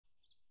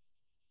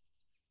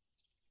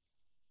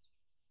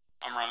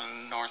I'm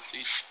running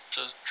northeast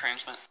to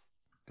transmit.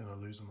 Gonna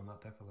lose them on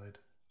that defilade.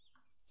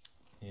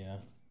 Yeah.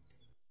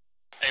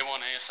 A1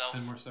 ASL.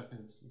 10 more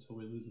seconds until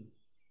we lose him.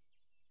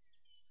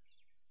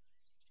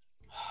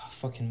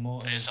 Fucking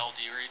mortars. ASL,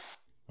 do you read?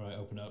 Right,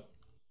 open up.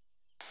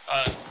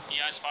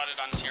 EI spotted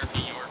on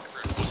TRP York,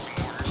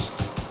 requesting orders.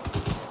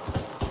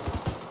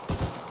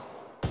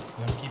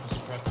 We have to keep us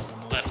suppressed as a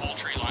mortar. That whole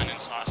tree line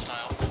is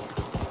hostile.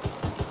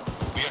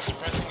 We are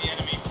suppressing the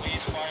enemy,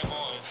 please fire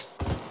mortars.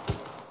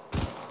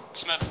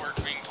 Smith work,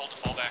 being told to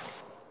fall back.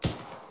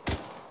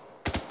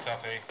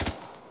 Copy.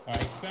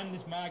 Alright, expend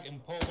this mag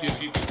and pull back.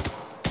 GG.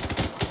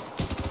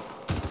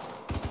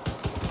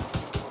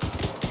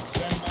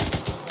 Expend mag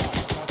and pull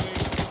back. Copy.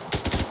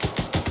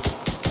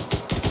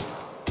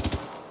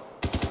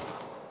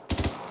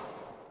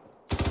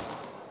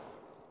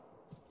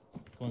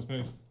 Come on, let's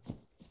move.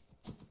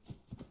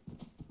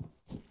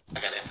 I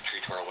got infantry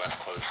to our west,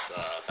 close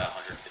about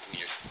 150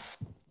 meters.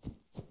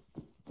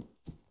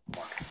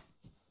 Mark.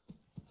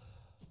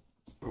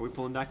 Where are we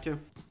pulling back to?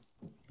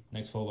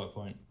 Next fallback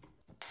point.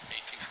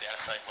 18, stay out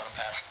of sight, let them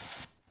pass.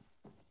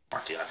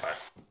 Mark the I-5.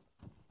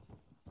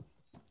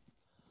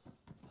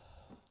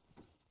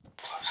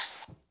 Close.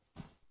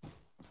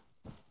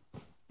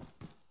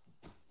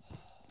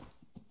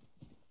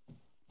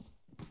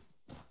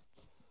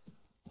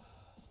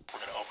 We're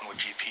gonna open with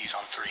GPs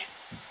on 3,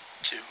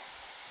 2,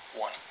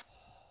 1.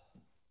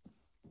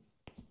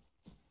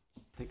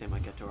 I think they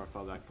might get to our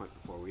fallback point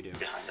before we do.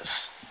 Behind us,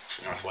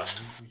 to the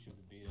northwest. We should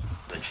have beat it.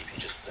 The GP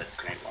just, that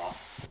grenade wall.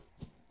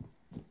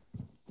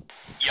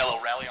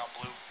 Yellow, rally on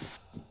blue.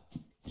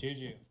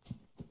 Juju.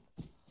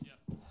 Yeah.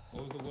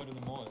 What was the word of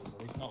the mortars?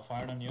 Are they not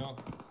firing on York?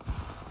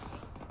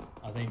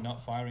 Are they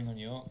not firing on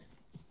York?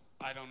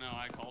 I don't know,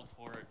 I called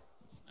for it,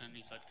 and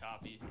he said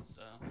copy,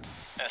 so...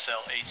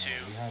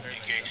 SLA2,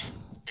 engaging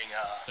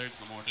There's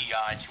the mortar.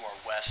 EI to our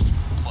west.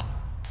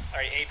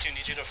 Alright, A2,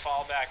 need you to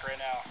fall back right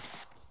now.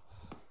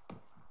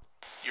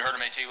 You heard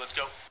him, A2, let's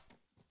go.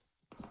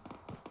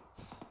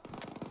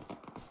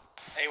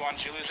 A1,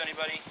 did you lose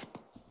anybody?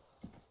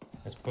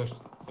 Let's push to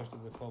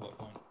the fallback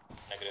point.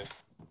 Negative.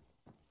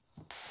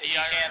 If you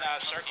can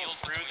circle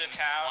through the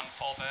town. One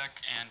fallback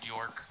and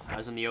York.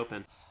 Guys in the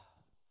open.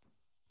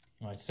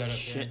 Alright, set up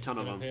here. Shit ton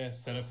of them.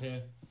 Set up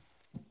here.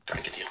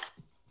 Trying to get you.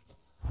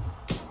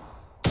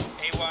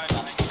 A1,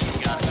 fall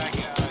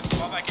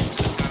back into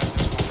the town at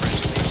this one.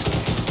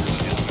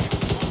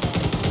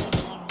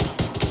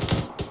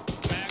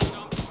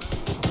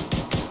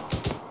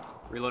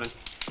 Reloading.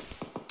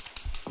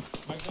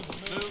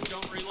 Move,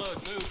 don't reload,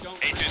 move, don't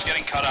A2's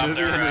getting cut off,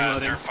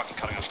 they're fucking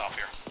cutting us off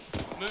here.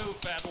 Move,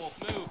 Bad Wolf,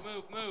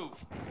 move.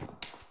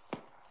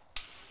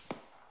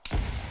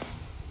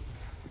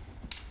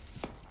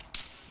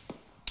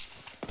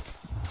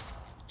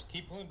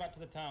 Keep pulling back to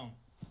the town.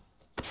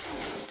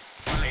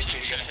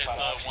 A2's getting cut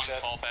off, one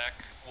fallback,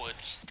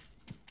 woods.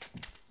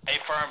 A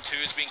firm 2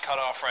 is being cut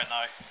off right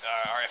now.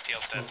 Our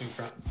FTL's dead. Looking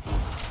front.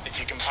 If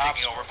you can pop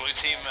over blue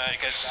team,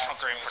 guys,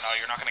 hunker in for now.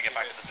 You're not gonna get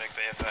back to the big.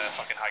 They have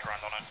fucking high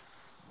ground on it.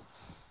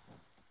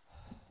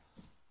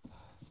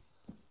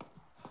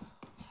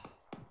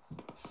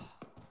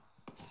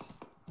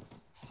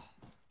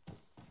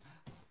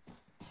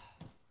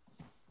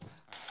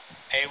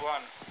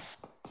 A1.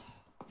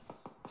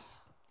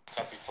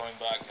 Copy, pulling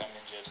back, I'm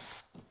injured.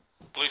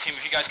 Blue team,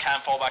 if you guys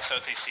can fall back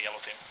southeast to yellow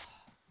team.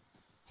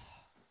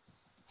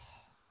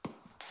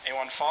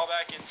 A1, fall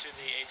back into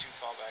the A2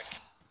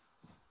 fallback.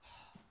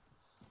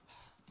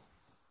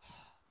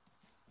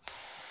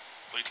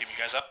 Blue team, you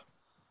guys up?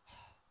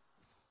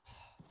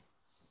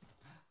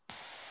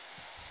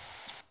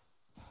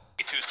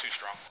 A2 is too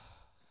strong.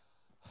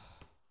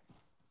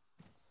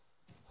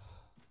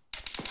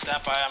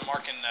 Stand by, I'm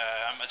marking,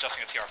 I'm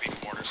adjusting a TRP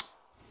for mortars.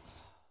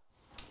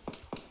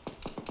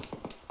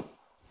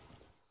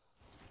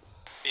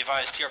 Be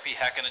advised, TRP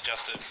hacking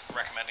adjusted,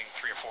 recommending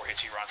 3 or 4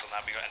 HE rounds on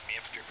that. We got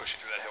enemy infantry pushing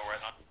through that hill right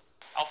now.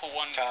 Alpha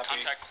 1,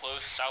 copy. Contact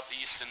close,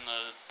 southeast in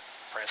the...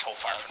 Press hold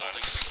fire for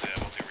building.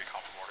 We'll do recon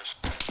for mortars.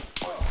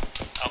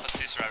 Alpha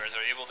 2 survivors,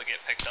 are you able to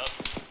get picked up?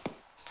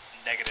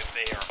 Negative,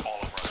 they are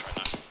all over us right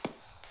now.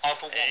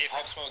 Alpha 1,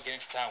 pop smoke, get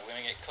into town. We're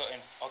gonna get cut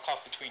in. I'll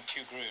cut between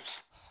 2 groups.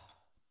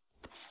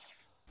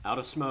 Out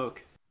of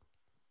smoke.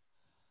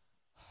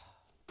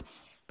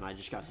 And I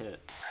just got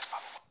hit.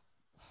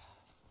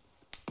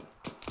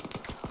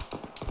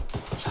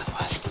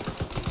 Southwest.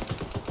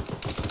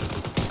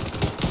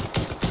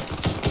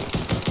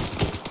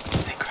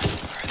 They crested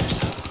further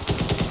south.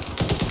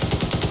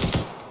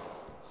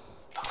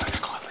 Okay,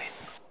 squad lead.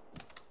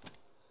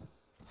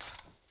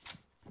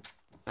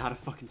 Out of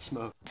fucking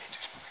smoke.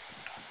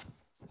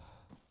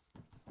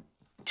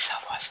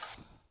 Southwest.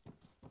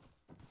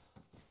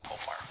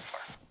 Hold fire,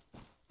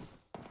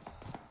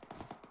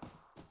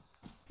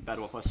 Bad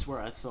Wolf, I swear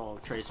I saw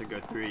Tracer go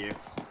through you.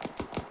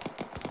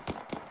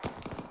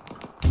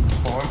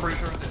 Oh, I'm pretty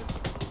sure it did.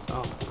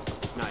 Oh,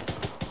 nice.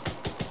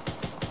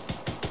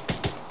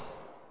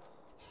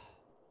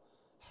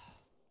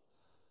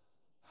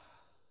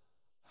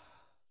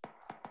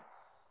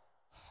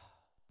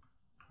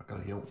 I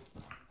gotta heal.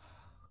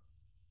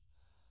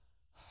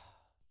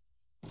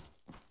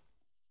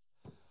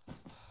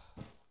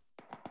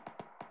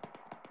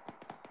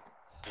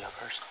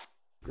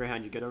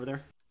 Greyhound, you good over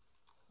there?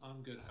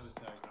 I'm good. I was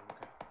tagged. I'm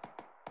okay.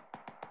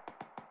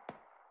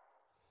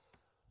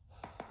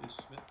 Is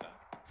Smith back?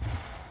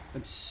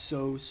 I'm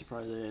so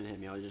surprised they didn't hit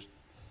me. I was just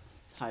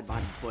hide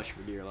behind a bush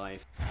for dear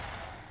life. Yeah.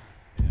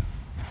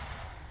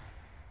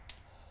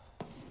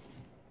 I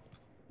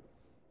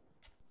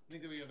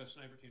think that we have a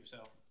sniper team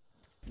south.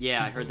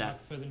 Yeah, I heard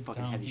that Further into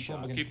fucking town. heavy Keep shot.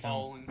 going back Keep into town.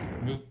 following.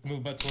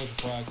 Move back towards the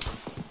flag.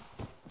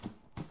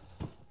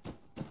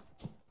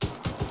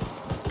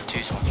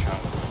 2's one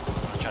shot.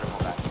 I'm trying to pull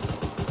back.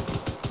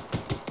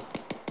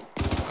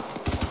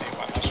 Hey,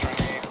 one else trying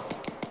to get you.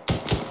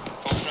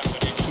 Full strap,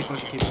 but in. Keep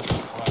pushing, keep pushing.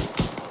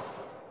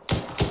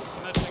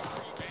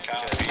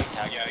 Copy.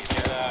 Yeah,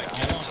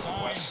 get to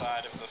the west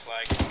side of the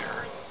flag.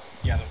 Or,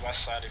 yeah, the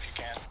west side if you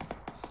can.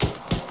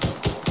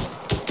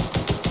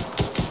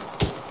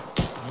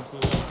 Move to the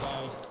west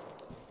side.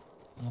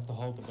 You have to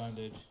hold the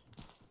bandage.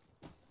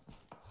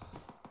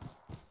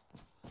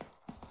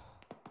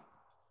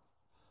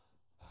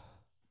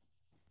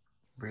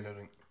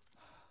 Reloading.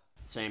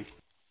 Oh Same.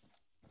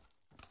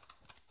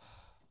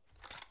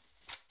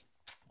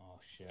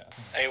 shit.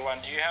 I think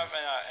A1, do you have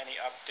any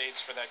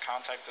updates for that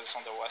contact that's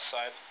on the west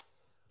side?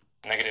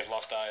 Negative,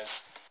 lost eyes.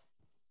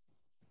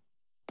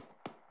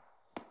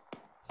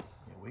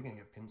 Yeah, we're gonna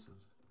get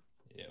pincers.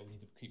 Yeah, we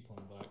need to keep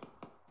pulling back.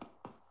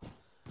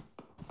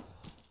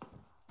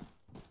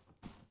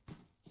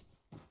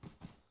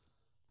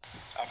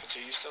 Alpha 2,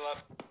 you still up?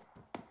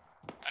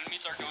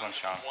 Enemies are Keep going one to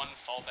shot. 1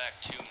 fallback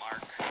 2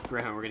 mark.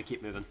 Greyhound, we're gonna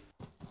keep moving.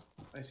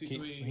 I see We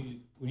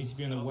somebody. need to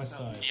be on the west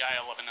side. EI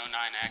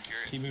 1109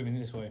 accurate. Keep moving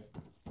this way.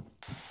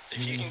 If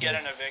you can get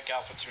an evic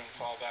Alpha 2 and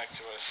fall back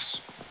to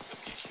us, you'll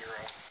be a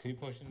hero. Keep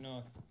pushing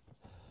north.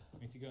 We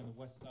need to go on the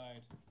west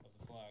side of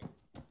the flag.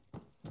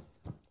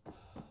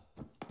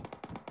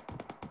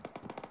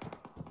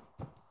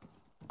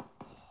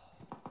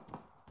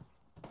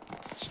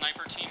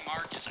 Sniper team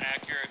mark is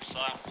accurate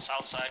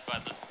south side by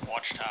the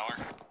watchtower.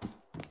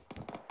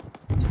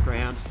 What's up,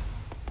 Greyhound?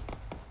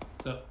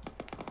 So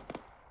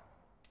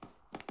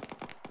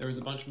there was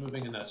a bunch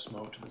moving in that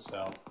smoke to the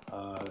south.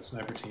 The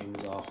sniper team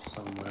is off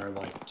somewhere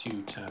like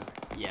 210.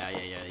 Yeah.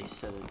 He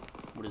said it.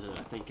 What is it?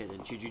 I think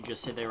did Juju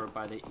just said they were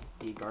by the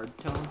guard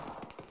tower?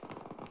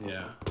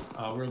 Yeah.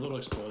 We're a little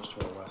exposed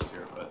to our west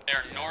here, but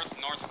They're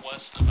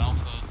northwest of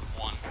Alpha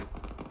 1. How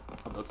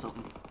about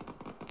something?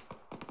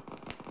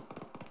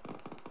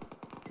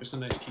 there's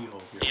some nice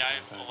keyholes here. EI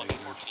sometimes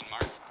 1114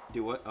 mark.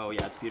 Do what? Oh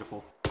yeah, it's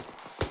beautiful.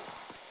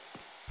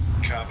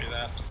 Copy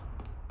that.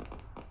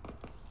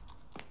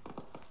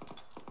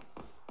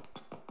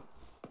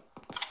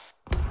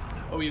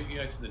 Oh, you can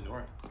get to the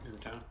north in the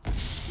town.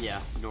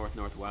 Yeah,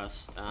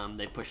 northwest.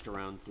 They pushed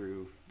around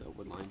through the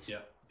wood lines.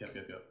 Yep.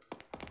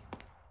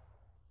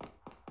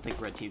 I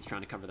think red team's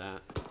trying to cover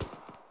that.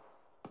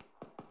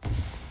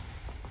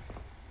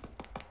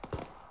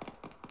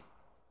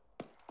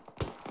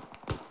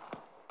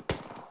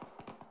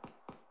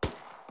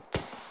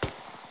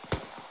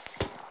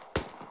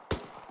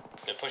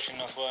 They're pushing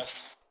northwest.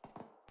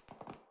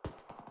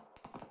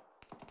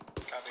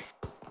 Copy.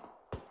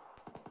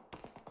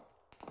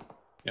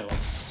 Yeah,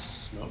 let's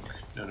smoke.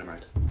 No, never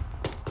mind.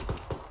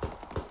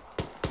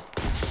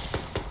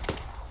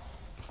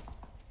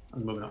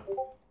 I'm moving up.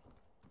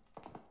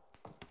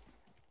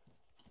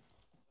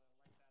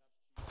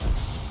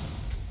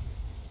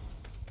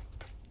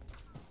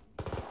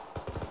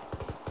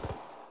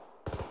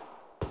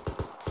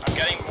 I'm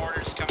getting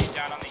mortars coming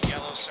down on the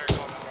yellow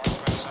circle on the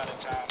northwest side of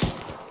town.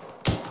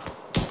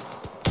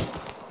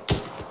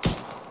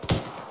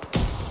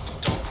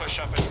 Don't push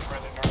up any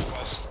further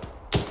northwest.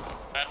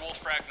 Bad Wolf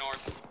frag north.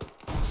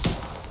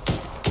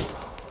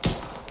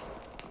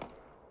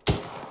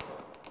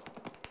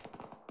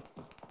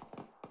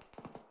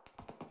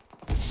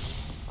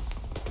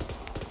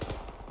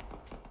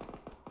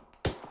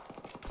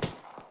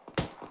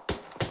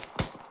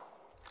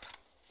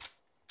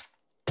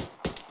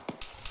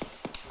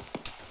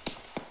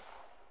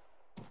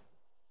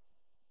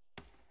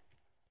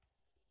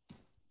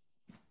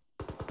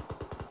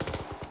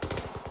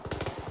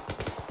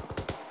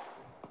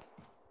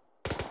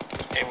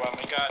 Hey, well,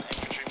 we got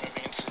infantry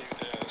moving into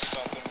the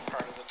southern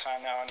part of the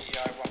town now on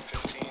EI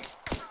 115.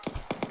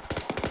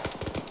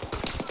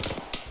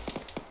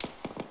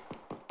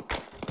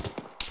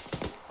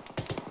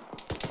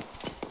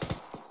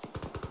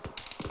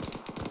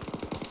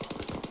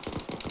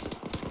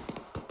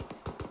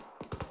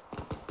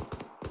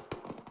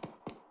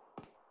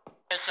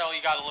 So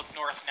you gotta look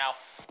north now.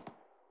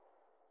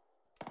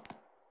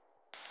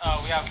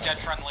 We have dead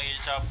friendlies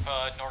up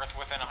north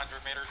within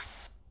 100 meters.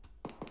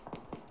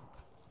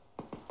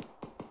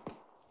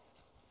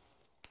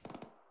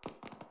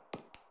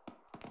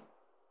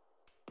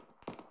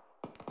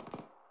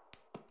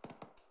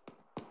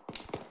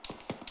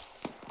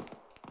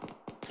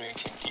 Green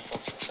team, keep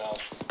up to the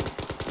south.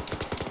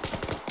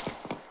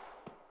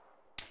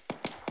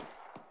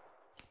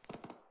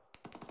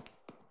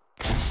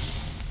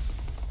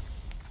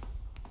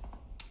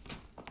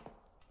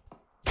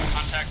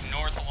 Contact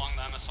north along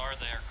the MSR.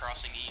 They are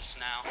crossing east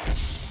now.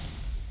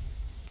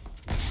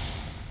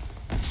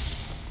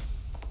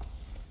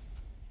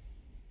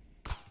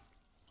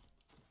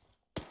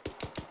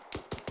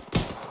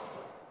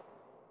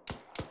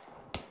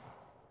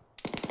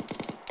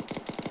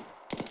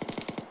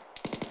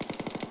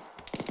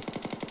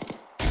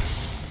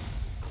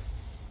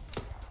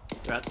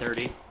 Strat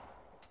 30.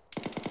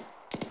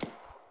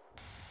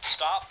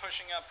 Stop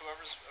pushing up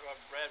whoever's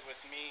red with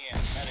me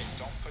and medic.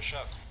 Don't push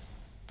up.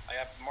 I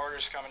have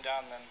mortars coming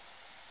down then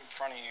in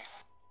front of you.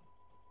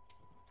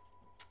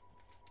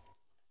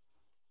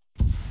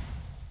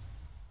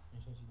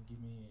 Any chance you can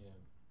give me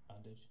a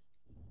bandage?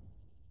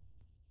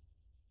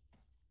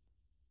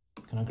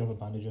 Can I grab a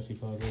bandage off you,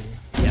 Father?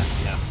 Yeah.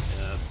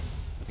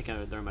 I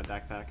think they're in my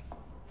backpack.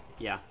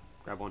 Yeah,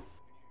 grab one.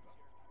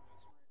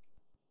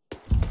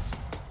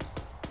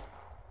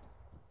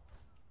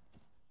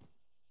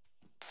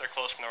 They're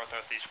close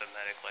northeast of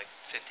medic, like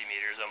 50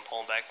 meters. I'm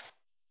pulling back.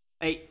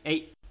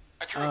 8.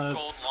 I drew a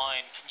gold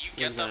line. Can you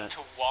get them to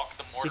walk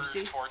the mortars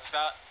 60? towards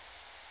that?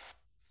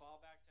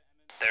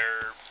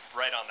 They're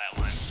right on that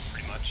line,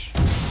 pretty much. I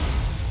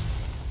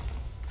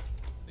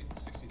think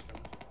 60's from.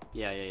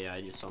 Yeah,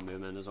 I just saw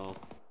movement is all.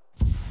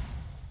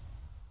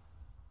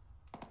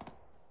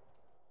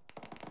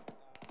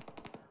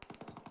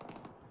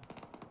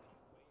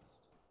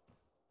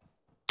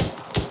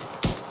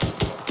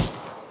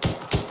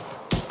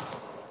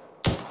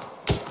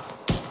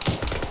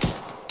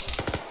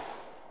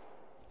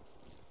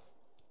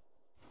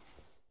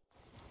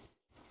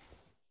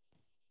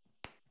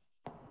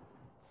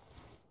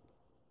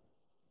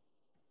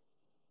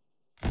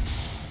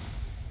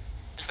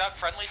 Is that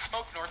friendly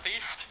smoke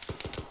northeast?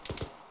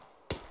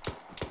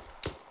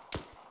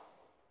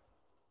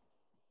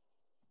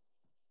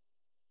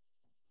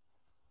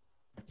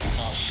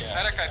 Oh shit.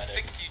 Medic, I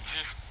think you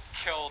just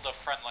killed a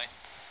friendly.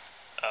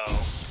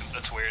 Oh,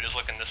 that's weird. He's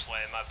looking this way.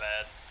 My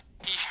bad.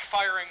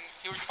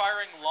 He was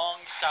firing long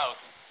south.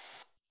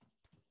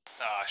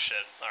 Ah,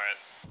 shit.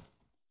 Alright.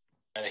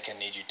 Medic, I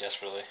need you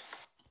desperately.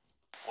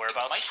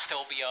 Whereabouts? Might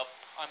still be up.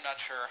 I'm not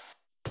sure.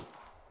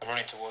 I'm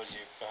running towards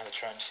you, behind the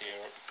trench to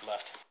your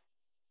left.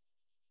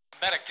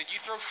 Medic, did you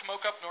throw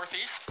smoke up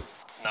northeast?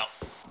 No.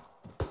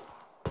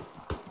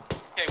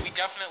 Okay, we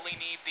definitely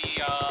need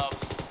the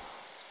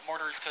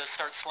mortars to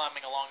start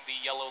slamming along the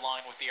yellow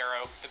line with the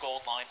arrow, the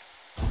gold line.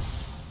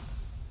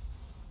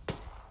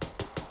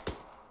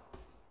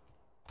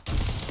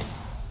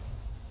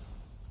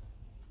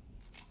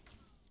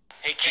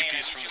 Hey, Kane, keep I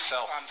these need from you the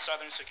south. on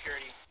southern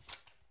security.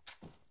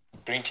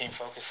 Green team,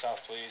 focus south,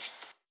 please.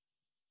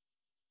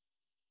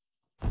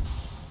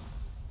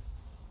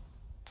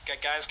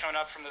 Got guys coming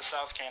up from the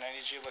south, Kane. I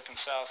need you looking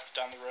south,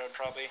 down the road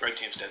probably. Red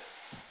team's dead.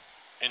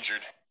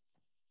 Injured.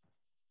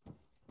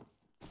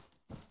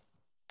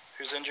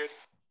 Who's injured?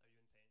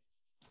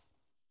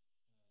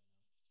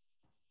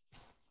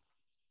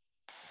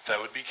 That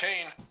would be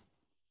Kane.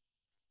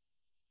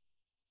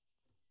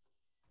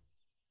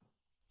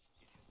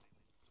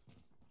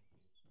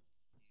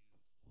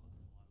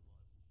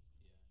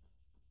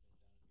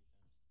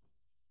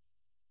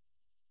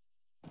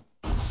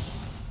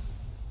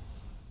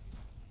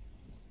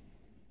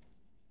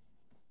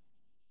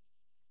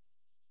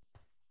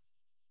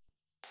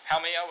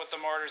 Help me out with the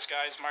mortars,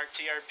 guys. Mark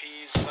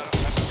TRPs. Let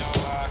me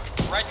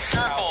know. Red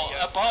circle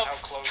above how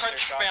close trench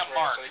their shots spam were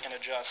mark. so they can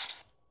adjust.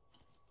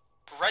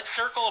 Red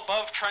circle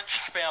above trench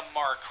spam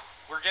mark.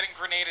 We're getting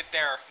grenaded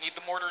there. Need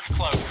the mortars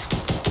close.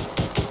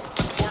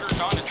 Put the mortars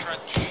on the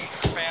trench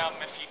spam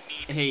if you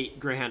need. Hey,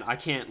 Greyhound, I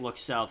can't look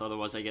south,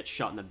 otherwise I get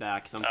shot in the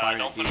back because I'm firing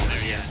Don't at put people. them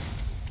there yet.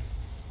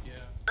 Yeah.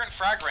 We're in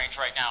frag range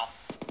right now.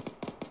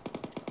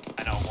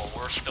 I know, well,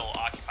 we're still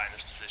occupying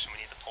this position. We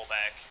need to pull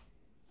back.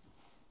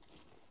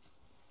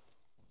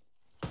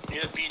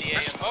 Need a BDA Their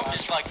in the smoke back.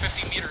 is like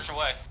 50 meters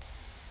away.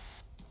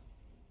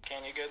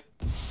 Can you good?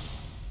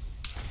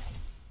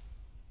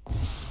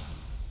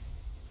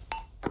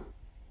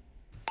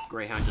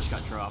 Greyhound just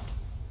got dropped.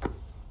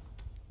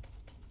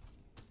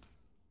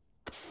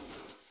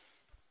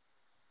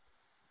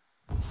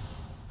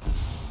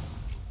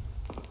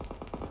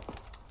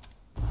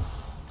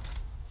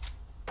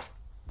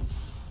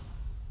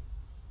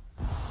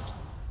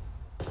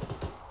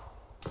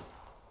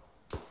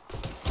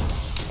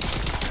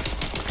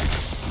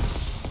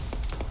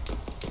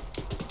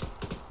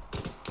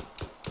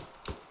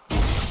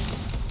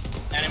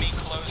 Enemy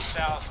close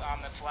south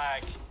on the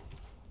flag.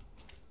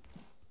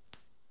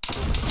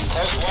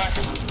 Close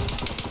black.